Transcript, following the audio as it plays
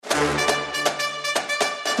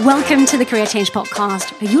Welcome to the Career Change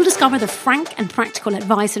Podcast, where you'll discover the frank and practical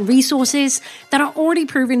advice and resources that are already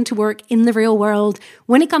proven to work in the real world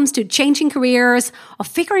when it comes to changing careers or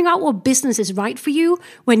figuring out what business is right for you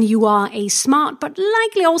when you are a smart but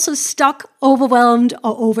likely also stuck, overwhelmed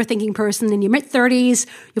or overthinking person in your mid-30s,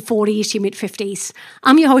 your 40s to your mid-50s.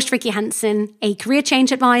 I'm your host, Ricky Hansen, a career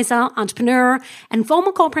change advisor, entrepreneur and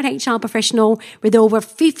former corporate HR professional with over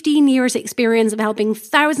 15 years experience of helping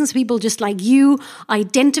thousands of people just like you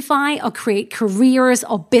identify or create careers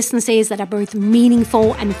or businesses that are both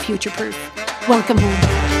meaningful and future-proof. Welcome home.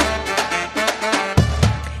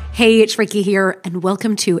 Hey, it's Ricky here, and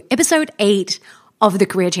welcome to episode 8 of the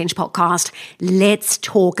Career Change Podcast. Let's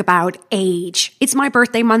talk about age. It's my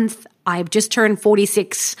birthday month. I've just turned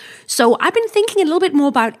 46, so I've been thinking a little bit more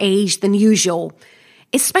about age than usual,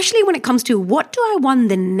 especially when it comes to what do I want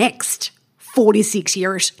the next 46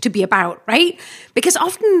 years to be about, right? Because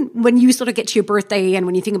often when you sort of get to your birthday and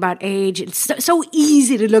when you think about age, it's so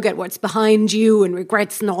easy to look at what's behind you and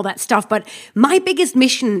regrets and all that stuff. But my biggest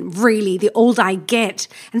mission, really, the older I get,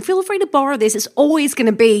 and feel free to borrow this, is always going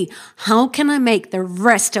to be, how can I make the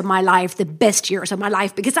rest of my life the best years of my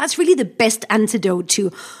life? Because that's really the best antidote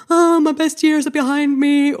to, my best years are behind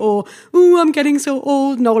me, or, I'm getting so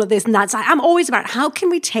old, and all of this and that. So I'm always about how can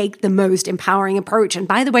we take the most empowering approach? And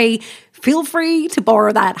by the way, feel free to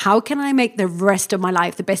borrow that. How can I make the rest of my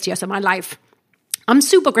life the best years of my life? I'm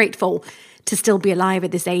super grateful to still be alive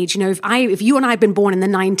at this age. You know, if you and I had been born in the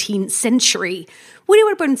 19th century, we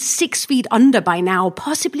would have been 6 feet under by now,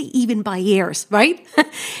 possibly even by years, right?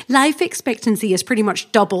 Life expectancy has pretty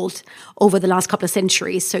much doubled over the last couple of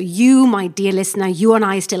centuries. So you, my dear listener, you and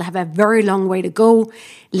I still have a very long way to go.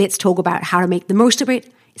 Let's talk about how to make the most of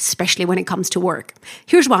it, especially when it comes to work.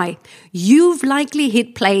 Here's why. You've likely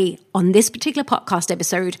hit play on this particular podcast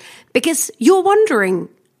episode because you're wondering,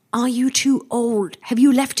 are you too old? Have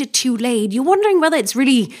you left it too late? You're wondering whether it's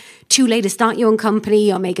really too late to start your own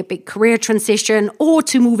company or make a big career transition or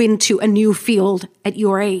to move into a new field at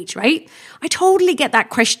your age, right? I totally get that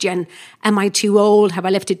question. Am I too old? Have I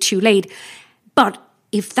left it too late? But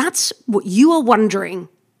if that's what you are wondering,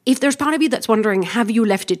 if there's part of you that's wondering, have you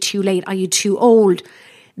left it too late? Are you too old?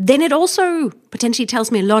 Then it also potentially tells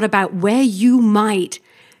me a lot about where you might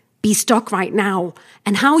be stuck right now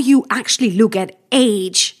and how you actually look at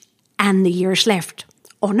age and the years left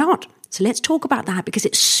or not. So let's talk about that because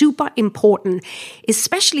it's super important,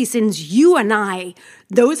 especially since you and I,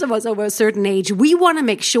 those of us over a certain age, we want to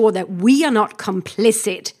make sure that we are not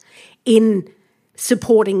complicit in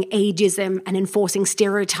supporting ageism and enforcing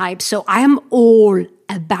stereotypes. So I am all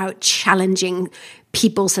about challenging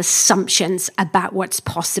people's assumptions about what's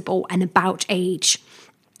possible and about age.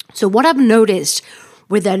 So what I've noticed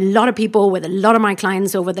with a lot of people, with a lot of my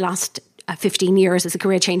clients over the last 15 years as a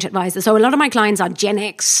career change advisor. So a lot of my clients are Gen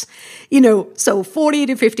X, so 40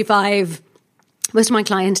 to 55. Most of my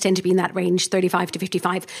clients tend to be in that range, 35 to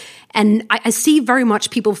 55. And I see very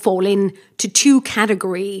much people fall into two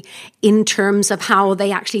categories in terms of how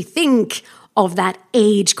they actually think of that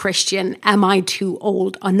age question, am I too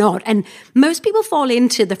old or not? And most people fall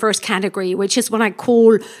into the first category, which is what I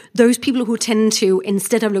call those people who tend to,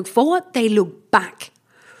 instead of look forward, they look back.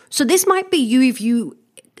 So this might be you if you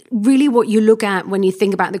really what you look at when you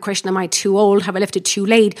think about the question, am I too old? Have I left it too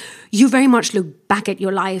late? You very much look back at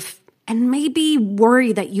your life and maybe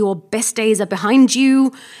worry that your best days are behind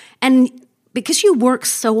you. And because you work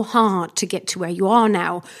so hard to get to where you are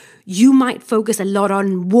now, you might focus a lot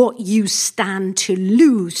on what you stand to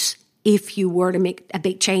lose if you were to make a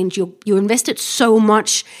big change. You invested so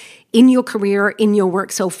much in your career, in your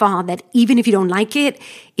work so far, that even if you don't like it,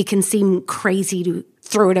 it can seem crazy to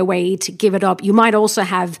throw it away, to give it up. You might also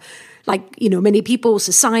have, many people,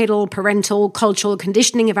 societal, parental, cultural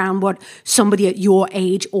conditioning around what somebody at your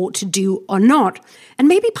age ought to do or not. And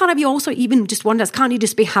maybe part of you also even just wonders, can't you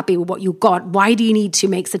just be happy with what you got? Why do you need to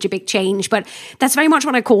make such a big change? But that's very much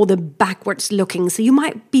what I call the backwards looking. So you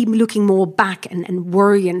might be looking more back and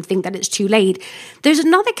worry and think that it's too late. There's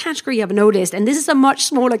another category I've noticed, and this is a much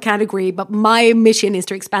smaller category, but my mission is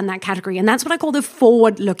to expand that category. And that's what I call the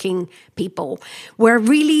forward-looking people, where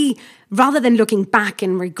really, rather than looking back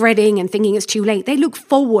and regretting and thinking it's too late, they look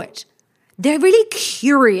forward. They're really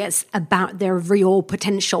curious about their real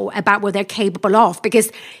potential, about what they're capable of.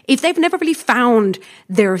 Because if they've never really found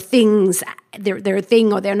their thing,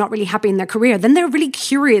 or they're not really happy in their career, then they're really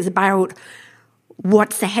curious about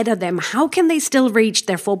what's ahead of them. How can they still reach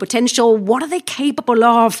their full potential? What are they capable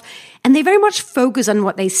of? And they very much focus on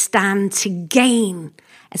what they stand to gain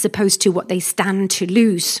as opposed to what they stand to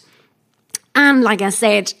lose. And like I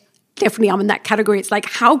said, definitely I'm in that category. It's like,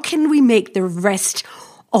 how can we make the rest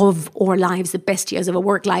of our lives, the best years of our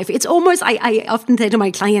work life. It's almost, I often say to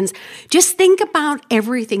my clients, just think about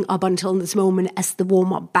everything up until this moment as the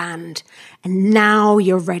warm-up band. And now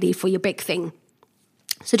you're ready for your big thing.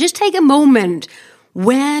 So just take a moment.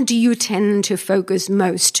 Where do you tend to focus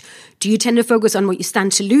most? Do you tend to focus on what you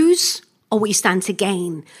stand to lose or what you stand to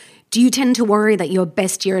gain? Do you tend to worry that your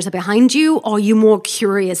best years are behind you, or are you more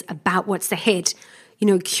curious about what's ahead?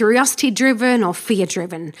 Curiosity-driven or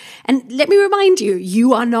fear-driven? And let me remind you,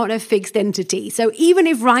 you are not a fixed entity. So even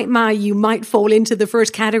if right now you might fall into the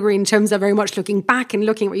first category in terms of very much looking back and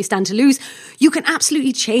looking at what you stand to lose, you can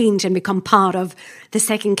absolutely change and become part of the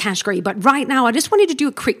second category. But right now, I just wanted to do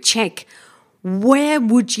a quick check. Where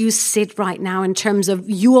would you sit right now in terms of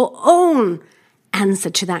your own answer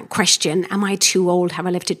to that question? Am I too old? Have I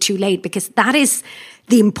left it too late? Because that is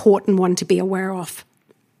the important one to be aware of.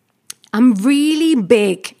 I'm really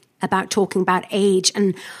big about talking about age,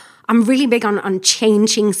 and I'm really big on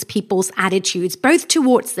changing people's attitudes, both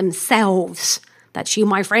towards themselves, that's you,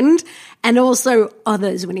 my friend, and also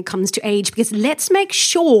others when it comes to age, because let's make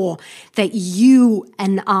sure that you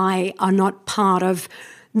and I are not part of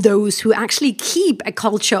those who actually keep a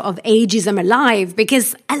culture of ageism alive,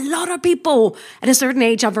 because a lot of people at a certain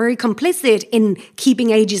age are very complicit in keeping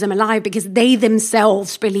ageism alive because they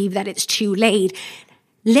themselves believe that it's too late.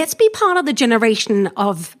 Let's be part of the generation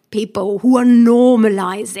of people who are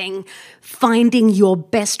normalizing finding your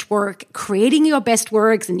best work, creating your best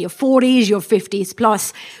works in your 40s, your 50s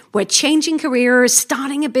plus, where changing careers,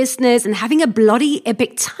 starting a business, and having a bloody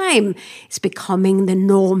epic time is becoming the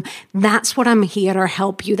norm. That's what I'm here to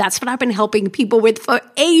help you. That's what I've been helping people with for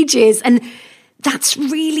ages. And that's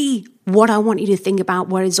really what I want you to think about,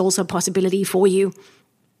 what is also a possibility for you.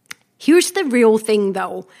 Here's the real thing,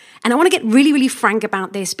 though, and I want to get really, really frank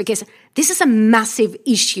about this, because this is a massive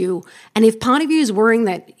issue. And if part of you is worrying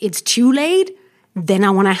that it's too late, then I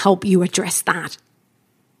want to help you address that.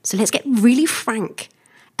 So let's get really frank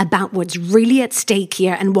about what's really at stake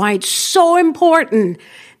here and why it's so important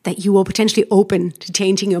that you are potentially open to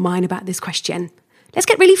changing your mind about this question. Let's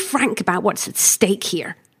get really frank about what's at stake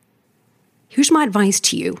here. Here's my advice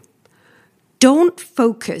to you. Don't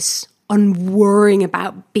focus on worrying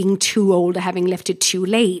about being too old or having left it too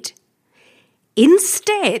late.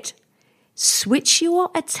 Instead, switch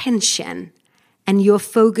your attention and your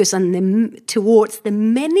focus on towards the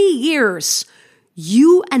many years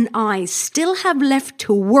you and I still have left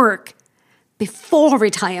to work before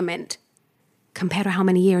retirement, compared to how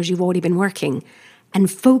many years you've already been working,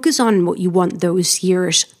 and focus on what you want those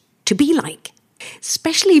years to be like.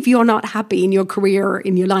 Especially if you're not happy in your career,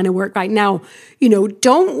 in your line of work right now,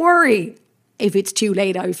 don't worry if it's too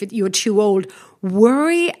late or if you're too old.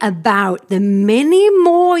 Worry about the many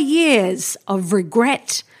more years of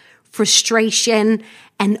regret, frustration,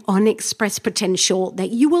 and unexpressed potential that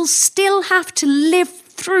you will still have to live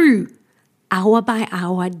through hour by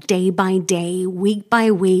hour, day by day, week by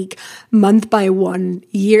week, month by month,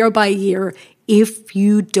 year by year, if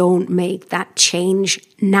you don't make that change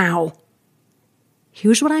now.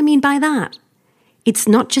 Here's what I mean by that. It's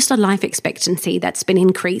not just a life expectancy that's been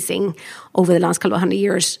increasing over the last couple of 100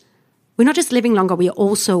 years. We're not just living longer, we are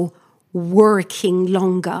also working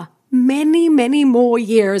longer. Many, many more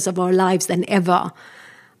years of our lives than ever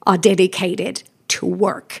are dedicated to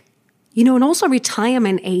work. And also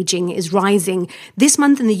retirement aging is rising. This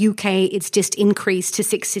month in the UK, it's just increased to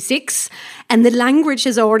 66. And the language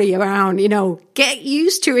is already around, get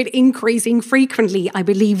used to it increasing frequently. I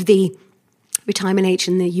believe the retirement age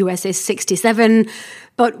in the US is 67.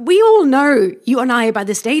 But we all know, you and I, by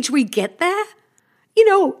the stage we get there,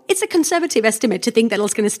 it's a conservative estimate to think that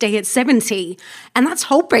it's going to stay at 70. And that's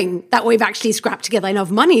hoping that we've actually scrapped together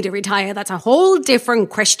enough money to retire. That's a whole different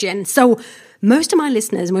question. So most of my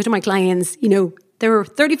listeners, most of my clients, they're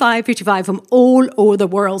 35, 55 from all over the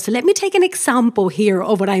world. So let me take an example here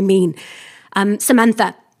of what I mean.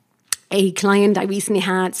 Samantha, a client I recently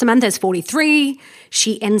had. Samantha is 43.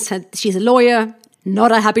 She's a lawyer,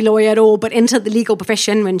 not a happy lawyer at all, but entered the legal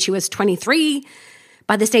profession when she was 23.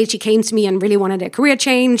 By the stage she came to me and really wanted a career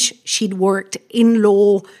change, she'd worked in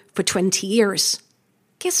law for 20 years.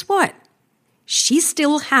 Guess what? She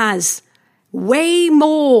still has way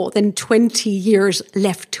more than 20 years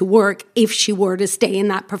left to work if she were to stay in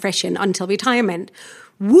that profession until retirement.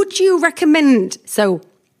 Would you recommend, so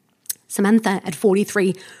Samantha at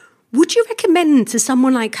 43, would you recommend to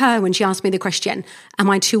someone like her, when she asked me the question, am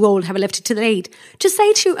I too old, have I left it too late, to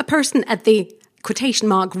say to a person at the quotation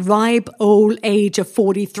mark ripe old age of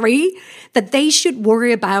 43 that they should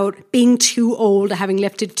worry about being too old or having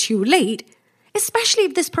left it too late, especially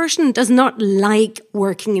if this person does not like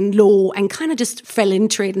working in law and kind of just fell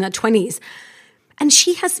into it in their 20s? And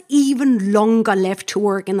she has even longer left to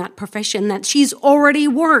work in that profession that she's already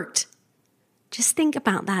worked. Just think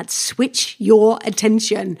about that. Switch your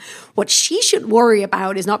attention. What she should worry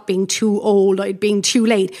about is not being too old or being too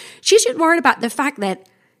late. She should worry about the fact that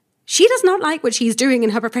she does not like what she's doing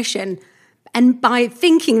in her profession. And by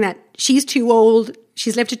thinking that she's too old,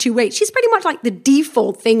 she's left it too late, she's pretty much like the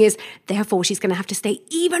default thing is, therefore she's going to have to stay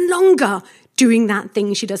even longer doing that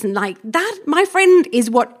thing she doesn't like. That, my friend, is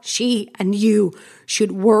what she and you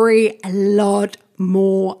should worry a lot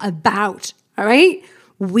more about. All right?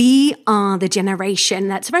 We are the generation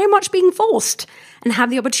that's very much being forced and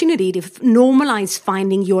have the opportunity to normalize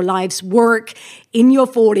finding your life's work in your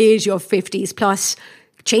 40s, your 50s plus,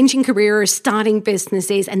 changing careers, starting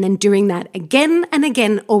businesses, and then doing that again and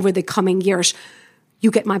again over the coming years.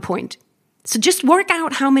 You get my point. So just work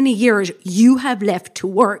out how many years you have left to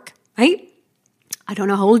work, right? I don't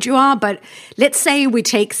know how old you are, but let's say we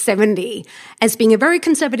take 70 as being a very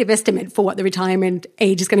conservative estimate for what the retirement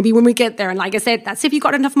age is going to be when we get there. And like I said, that's if you've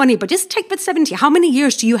got enough money, but just take with 70. How many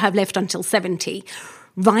years do you have left until 70?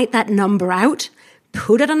 Write that number out,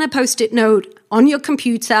 put it on a Post-it note on your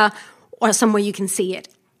computer or somewhere you can see it.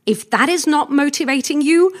 If that is not motivating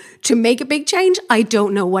you to make a big change, I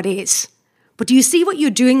don't know what is. But do you see what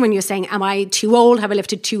you're doing when you're saying, am I too old? Have I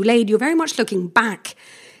left it too late? You're very much looking back,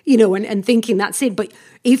 and thinking that's it. But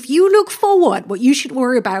if you look forward, what you should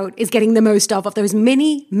worry about is getting the most of those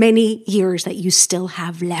many, many years that you still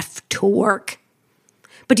have left to work.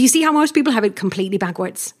 But do you see how most people have it completely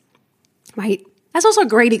backwards, right? That's also a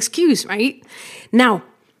great excuse, right? Now,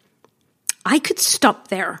 I could stop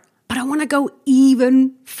there, but I want to go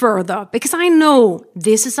even further because I know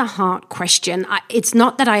this is a hard question. It's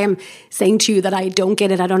not that I am saying to you that I don't get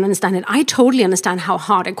it, I don't understand it. I totally understand how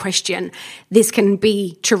hard a question this can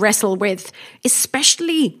be to wrestle with,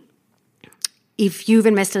 especially if you've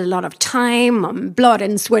invested a lot of time, blood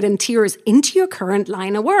and sweat and tears into your current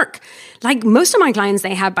line of work. Like most of my clients,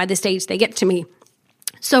 they have by the stage they get to me.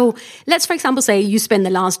 So let's, for example, say you spend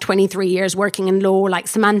the last 23 years working in law like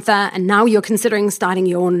Samantha, and now you're considering starting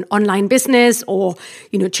your own online business or,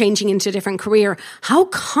 changing into a different career. How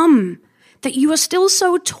come that you are still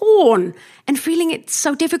so torn and feeling it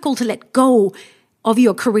so difficult to let go of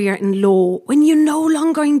your career in law when you no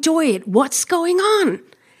longer enjoy it? What's going on?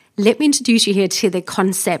 Let me introduce you here to the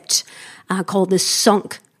concept called the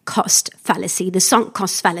sunk cost fallacy, the sunk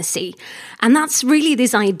cost fallacy. And that's really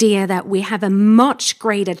this idea that we have a much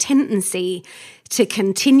greater tendency to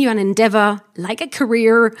continue an endeavor like a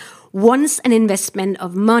career once an investment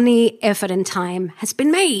of money, effort, and time has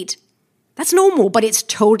been made. That's normal, but it's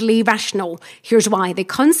totally rational. Here's why. The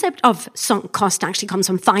concept of sunk cost actually comes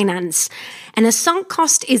from finance. And a sunk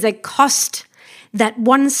cost is a cost that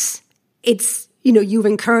once it's, you've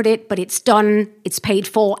incurred it, but it's done, it's paid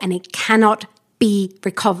for, and it cannot be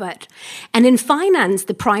recovered. And in finance,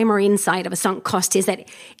 the primary insight of a sunk cost is that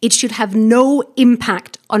it should have no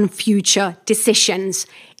impact on future decisions.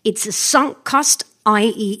 It's a sunk cost,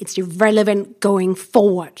 i.e. it's irrelevant going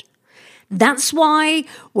forward. That's why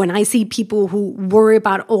when I see people who worry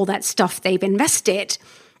about all that stuff they've invested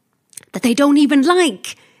that they don't even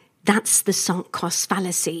like, that's the sunk cost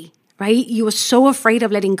fallacy, right? You are so afraid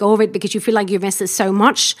of letting go of it because you feel like you invested so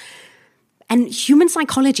much. And human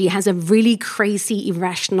psychology has a really crazy,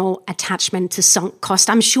 irrational attachment to sunk cost.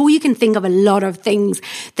 I'm sure you can think of a lot of things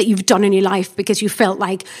that you've done in your life because you felt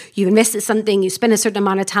like you invested something, you spent a certain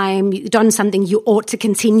amount of time, you've done something you ought to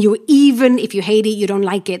continue, even if you hate it, you don't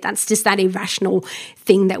like it. That's just that irrational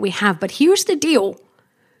thing that we have. But here's the deal.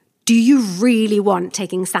 Do you really want,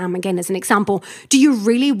 taking Sam again as an example, do you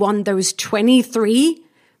really want those 23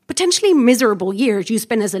 potentially miserable years you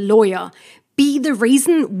spent as a lawyer be the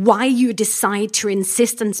reason why you decide to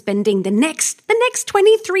insist on spending the next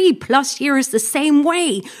 23 plus years the same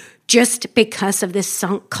way just because of the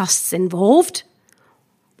sunk costs involved?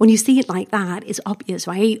 When you see it like that, it's obvious,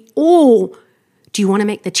 right? Or do you want to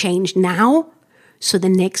make the change now so the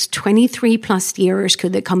next 23 plus years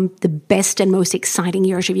could become the best and most exciting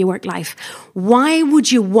years of your work life? Why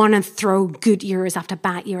would you want to throw good years after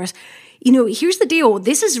bad years? Here's the deal.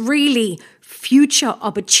 This is really future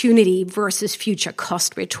opportunity versus future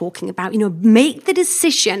cost we're talking about. Make the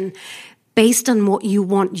decision based on what you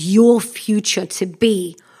want your future to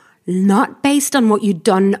be, not based on what you've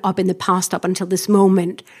done up in the past up until this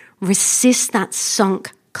moment. Resist that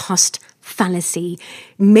sunk cost fallacy.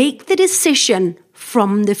 Make the decision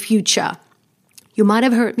from the future. You might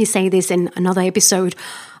have heard me say this in another episode.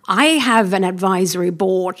 I have an advisory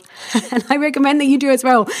board, and I recommend that you do as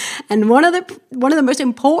well. And one of the most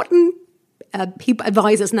important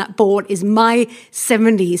advisors in that board is my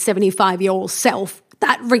 75-year-old self,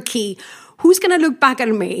 that Ricky, who's going to look back at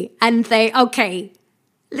me and say, okay,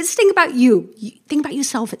 let's think about you. Think about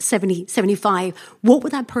yourself at 70, 75. What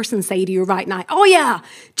would that person say to you right now? Oh yeah,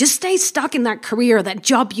 just stay stuck in that career, that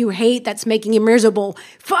job you hate that's making you miserable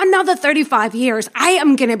for another 35 years. I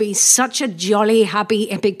am going to be such a jolly, happy,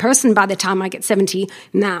 epic person by the time I get 70.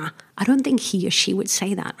 Nah, I don't think he or she would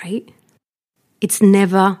say that, right? It's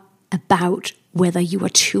never about whether you are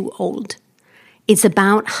too old. It's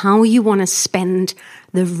about how you want to spend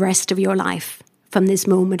the rest of your life from this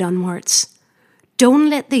moment onwards. Don't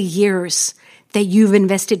let the years that you've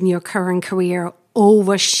invested in your current career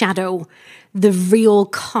overshadow the real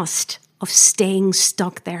cost of staying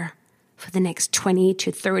stuck there for the next 20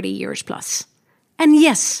 to 30 years plus. And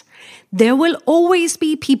yes, there will always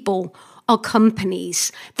be people or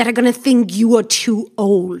companies that are going to think you are too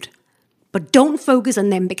old. But don't focus on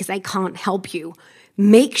them because they can't help you.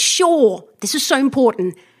 Make sure, this is so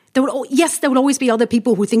important, there will always be other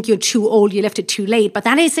people who think you're too old, you left it too late, but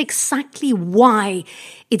that is exactly why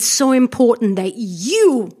it's so important that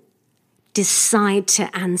you decide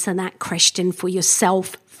to answer that question for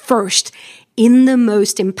yourself first in the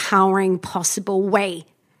most empowering possible way.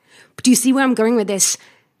 But do you see where I'm going with this?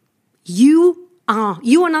 You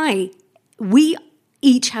and I, we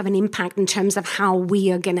each have an impact in terms of how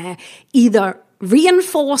we are going to either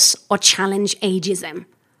reinforce or challenge ageism.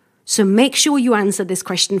 So make sure you answer this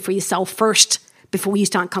question for yourself first before you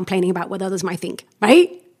start complaining about what others might think,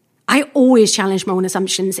 right? I always challenge my own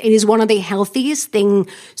assumptions. It is one of the healthiest things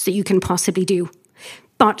that you can possibly do.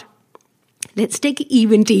 But let's dig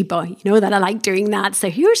even deeper. You know that I like doing that. So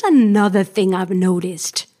here's another thing I've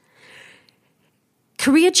noticed.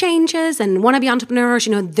 Career changers and wannabe entrepreneurs,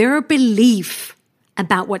 their belief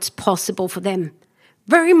about what's possible for them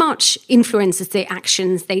very much influences the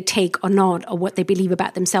actions they take or not, or what they believe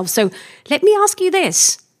about themselves. So let me ask you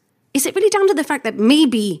this. Is it really down to the fact that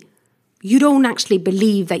maybe you don't actually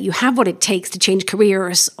believe that you have what it takes to change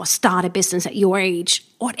careers or start a business at your age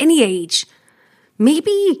or at any age?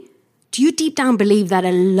 Maybe do you deep down believe that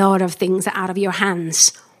a lot of things are out of your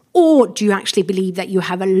hands? Or do you actually believe that you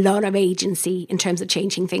have a lot of agency in terms of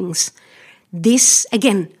changing things? This,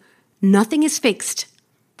 again, nothing is fixed.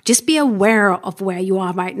 Just be aware of where you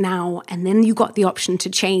are right now, and then you got the option to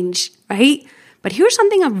change, right? But here's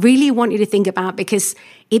something I really want you to think about, because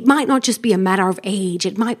it might not just be a matter of age.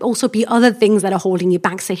 It might also be other things that are holding you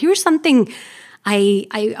back. So here's something I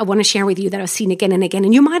want to share with you that I've seen again and again.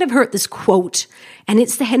 And you might have heard this quote, and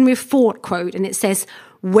it's the Henry Ford quote. And it says,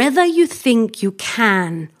 whether you think you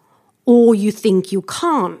can or you think you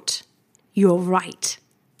can't, you're right.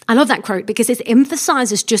 I love that quote because it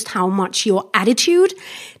emphasizes just how much your attitude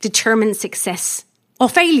determines success or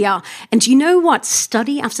failure. And do you know what?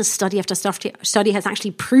 Study after study after study has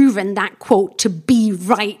actually proven that quote to be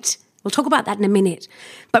right. We'll talk about that in a minute.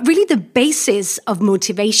 But really the basis of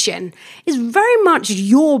motivation is very much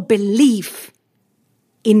your belief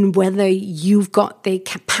in whether you've got the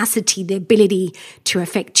capacity, the ability to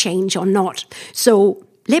affect change or not. So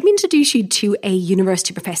let me introduce you to a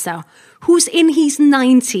university professor who's in his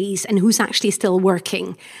 90s and who's actually still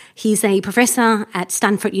working. He's a professor at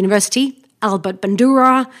Stanford University, Albert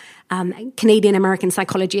Bandura, Canadian-American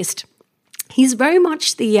psychologist. He's very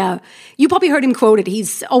much you probably heard him quoted,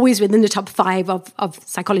 he's always within the top 5 of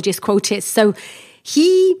psychologist quotists. So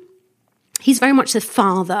he's very much the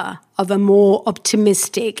father of a more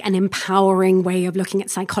optimistic and empowering way of looking at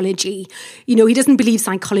psychology. He doesn't believe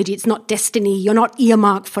psychology, it's not destiny. You're not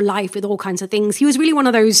earmarked for life with all kinds of things. He was really one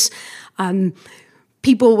of those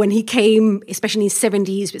people when he came, especially in his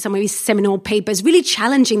 70s, with some of his seminal papers, really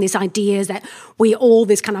challenging this idea that we're all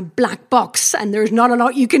this kind of black box and there's not a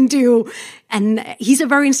lot you can do. And he's a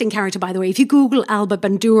very interesting character, by the way. If you Google Albert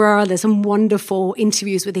Bandura, there's some wonderful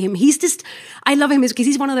interviews with him. I love him because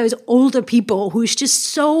he's one of those older people who's just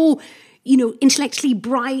so, intellectually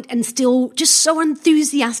bright and still just so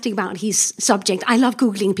enthusiastic about his subject. I love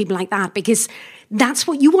Googling people like that because that's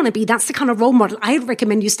what you want to be. That's the kind of role model. I'd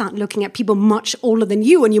recommend you start looking at people much older than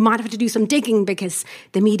you, and you might have to do some digging because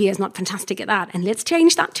the media is not fantastic at that. And let's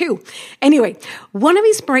change that too. Anyway, one of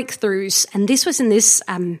his breakthroughs, and this was in this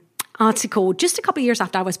article just a couple of years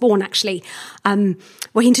after I was born, actually,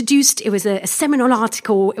 where he introduced, it was a seminal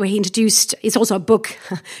article where he introduced, it's also a book.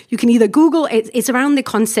 You can either Google, it's around the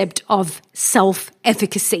concept of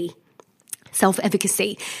self-efficacy.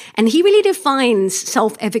 Self-efficacy. And he really defines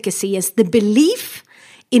self-efficacy as the belief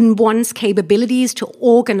in one's capabilities to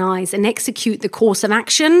organize and execute the course of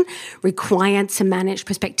action required to manage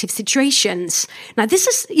prospective situations. Now, this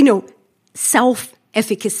is,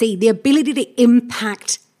 self-efficacy, the ability to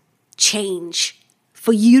impact change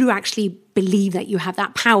for you to actually believe that you have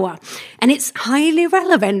that power. And it's highly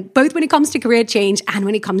relevant, both when it comes to career change and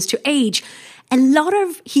when it comes to age. A lot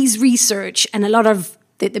of his research and a lot of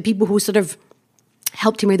the people who sort of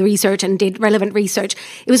helped him with research and did relevant research,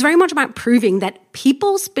 it was very much about proving that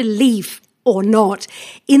people's belief or not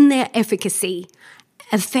in their efficacy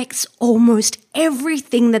affects almost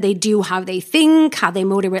everything that they do, how they think, how they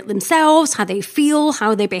motivate themselves, how they feel,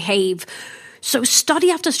 how they behave. So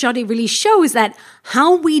study after study really shows that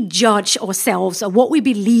how we judge ourselves or what we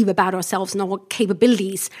believe about ourselves and our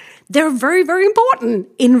capabilities, they're very, very important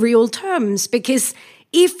in real terms, because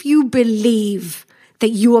if you believe that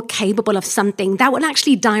you are capable of something, that will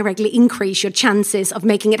actually directly increase your chances of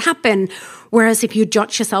making it happen. Whereas if you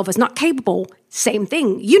judge yourself as not capable, same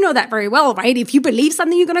thing. You know that very well, right? If you believe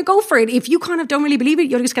something, you're going to go for it. If you kind of don't really believe it,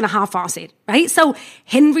 you're just going to half-ass it, right? So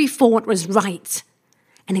Henry Ford was right.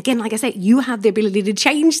 And again, like I said, you have the ability to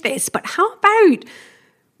change this. But how about,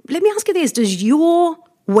 let me ask you this, does your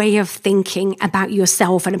way of thinking about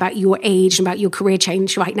yourself and about your age and about your career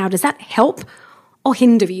change right now, does that help or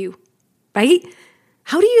hinder you, right?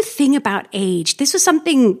 How do you think about age? This was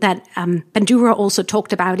something that Bandura also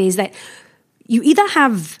talked about, is that you either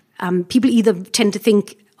have, people either tend to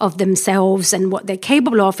think of themselves and what they're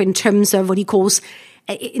capable of in terms of what he calls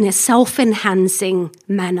in a self-enhancing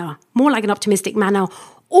manner, more like an optimistic manner,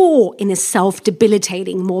 or in a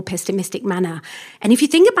self-debilitating, more pessimistic manner. And if you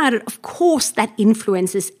think about it, of course, that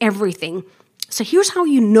influences everything. So here's how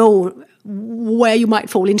you know where you might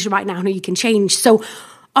fall into right now and how you can change. So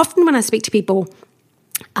often when I speak to people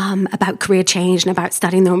about career change and about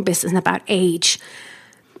starting their own business and about age,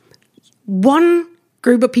 one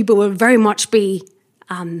group of people will very much be,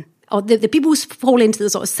 or the people who fall into the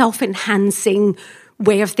sort of self-enhancing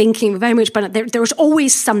way of thinking very much, but there's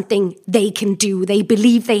always something they can do. They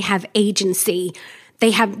believe they have agency.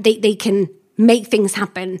 They can make things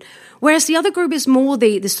happen. Whereas the other group is more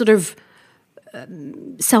the sort of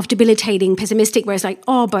self-debilitating, pessimistic, where it's like,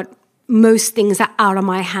 oh, but most things are out of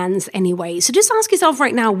my hands anyway. So just ask yourself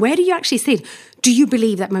right now, where do you actually sit? Do you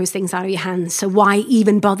believe that most things are out of your hands? So why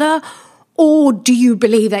even bother? Or do you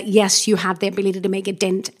believe that, yes, you have the ability to make a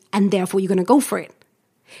dent and therefore you're going to go for it?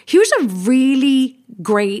 Here's a really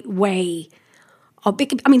great way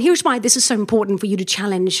here's why this is so important for you to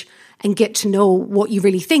challenge and get to know what you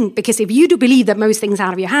really think. Because if you do believe that most things are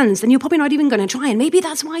out of your hands, then you're probably not even going to try. And maybe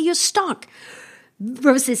that's why you're stuck.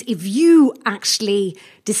 Versus if you actually,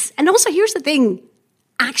 and also here's the thing,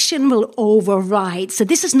 action will override. So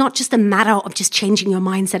this is not just a matter of just changing your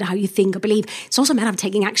mindset, how you think or believe. It's also a matter of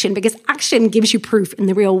taking action, because action gives you proof in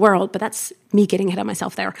the real world. But that's me getting ahead of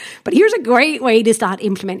myself there. But here's a great way to start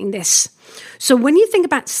implementing this. So when you think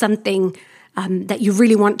about something that you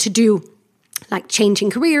really want to do, like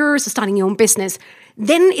changing careers or starting your own business,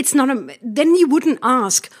 then then you wouldn't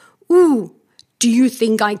ask, ooh, do you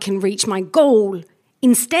think I can reach my goal?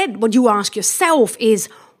 Instead, what you ask yourself is,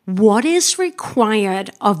 what is required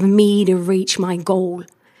of me to reach my goal?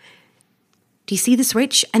 Do you see the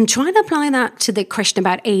switch? And try to apply that to the question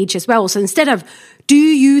about age as well. So instead of, do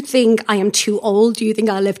you think I am too old? Do you think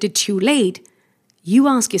I left it too late? You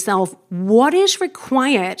ask yourself, what is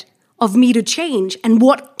required of me to change? And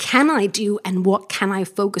what can I do? And what can I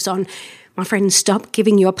focus on? My friend, stop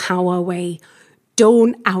giving your power away.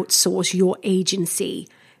 Don't outsource your agency.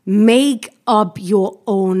 Make up your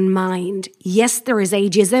own mind. Yes, there is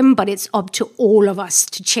ageism, but it's up to all of us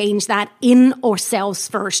to change that in ourselves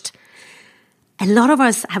first. A lot of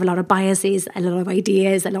us have a lot of biases, a lot of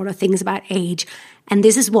ideas, a lot of things about age. And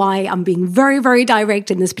this is why I'm being very, very direct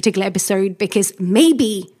in this particular episode, because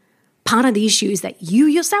maybe part of the issue is that you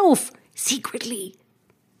yourself secretly,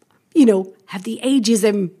 have the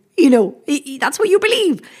ageism, that's what you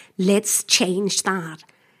believe. Let's change that.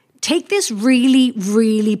 Take this really,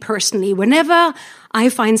 really personally. Whenever I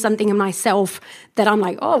find something in myself that I'm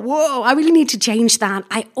like, oh, whoa, I really need to change that,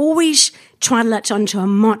 I always try to latch onto a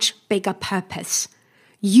much bigger purpose.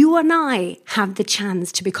 You and I have the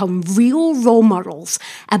chance to become real role models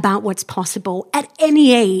about what's possible at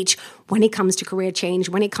any age when it comes to career change,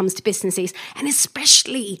 when it comes to businesses, and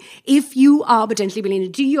especially if you are potentially willing to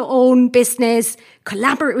do your own business,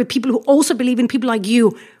 collaborate with people who also believe in people like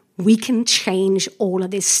you. We can change all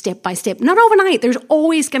of this step by step. Not overnight. There's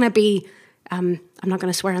always going to be, I'm not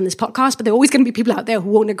going to swear on this podcast, but there are always going to be people out there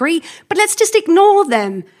who won't agree. But let's just ignore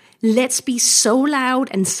them. Let's be so loud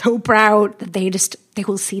and so proud that they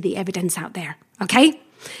will see the evidence out there. Okay?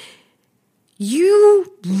 I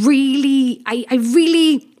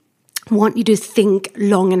really want you to think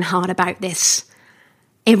long and hard about this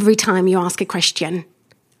every time you ask a question.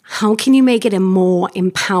 How can you make it a more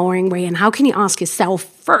empowering way? And how can you ask yourself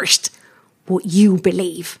first, what you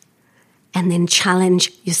believe, and then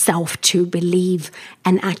challenge yourself to believe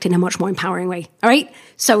and act in a much more empowering way. All right?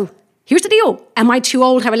 So here's the deal. Am I too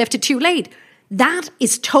old? Have I left it too late? That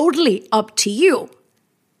is totally up to you.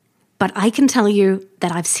 But I can tell you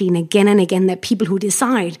that I've seen again and again that people who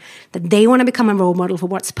decide that they want to become a role model for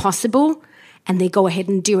what's possible, and they go ahead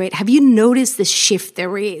and do it. Have you noticed the shift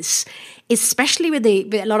there is? Especially with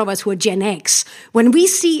a lot of us who are Gen X. When we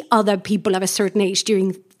see other people of a certain age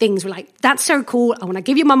doing things, we're like, that's so cool. I want to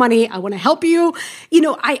give you my money. I want to help you.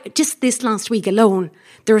 Just this last week alone,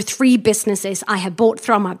 there are 3 businesses I have bought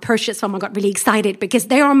from, I purchased from, I got really excited because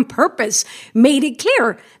they on purpose made it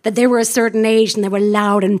clear that they were a certain age and they were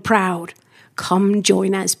loud and proud. Come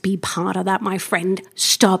join us. Be part of that, my friend.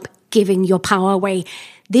 Stop giving your power away.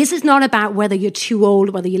 This is not about whether you're too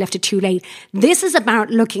old, whether you left it too late. This is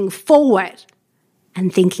about looking forward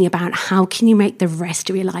and thinking about how can you make the rest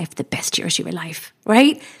of your life the best years of your life,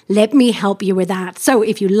 right? Let me help you with that. So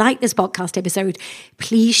if you like this podcast episode,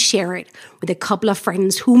 please share it with a couple of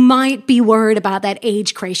friends who might be worried about that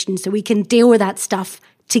age question so we can deal with that stuff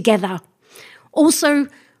together. Also,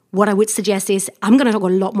 what I would suggest is I'm going to talk a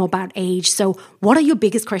lot more about age. So what are your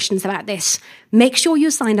biggest questions about this? Make sure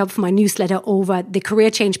you sign up for my newsletter over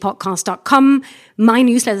thecareerchangepodcast.com. My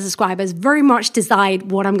newsletter subscribers very much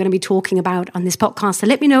decide what I'm going to be talking about on this podcast. So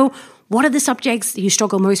let me know, what are the subjects that you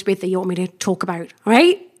struggle most with that you want me to talk about, all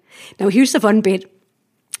right? Now, here's the fun bit.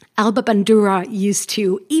 Albert Bandura used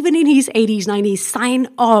to, even in his 80s, 90s, sign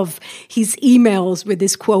off his emails with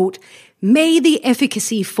this quote, "May the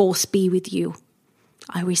efficacy force be with you."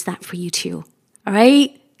 I wish that for you too. All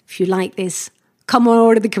right? If you like this, come on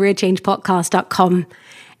over to thecareerchangepodcast.com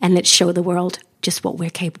and let's show the world just what we're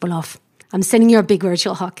capable of. I'm sending you a big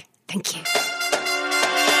virtual hug. Thank you.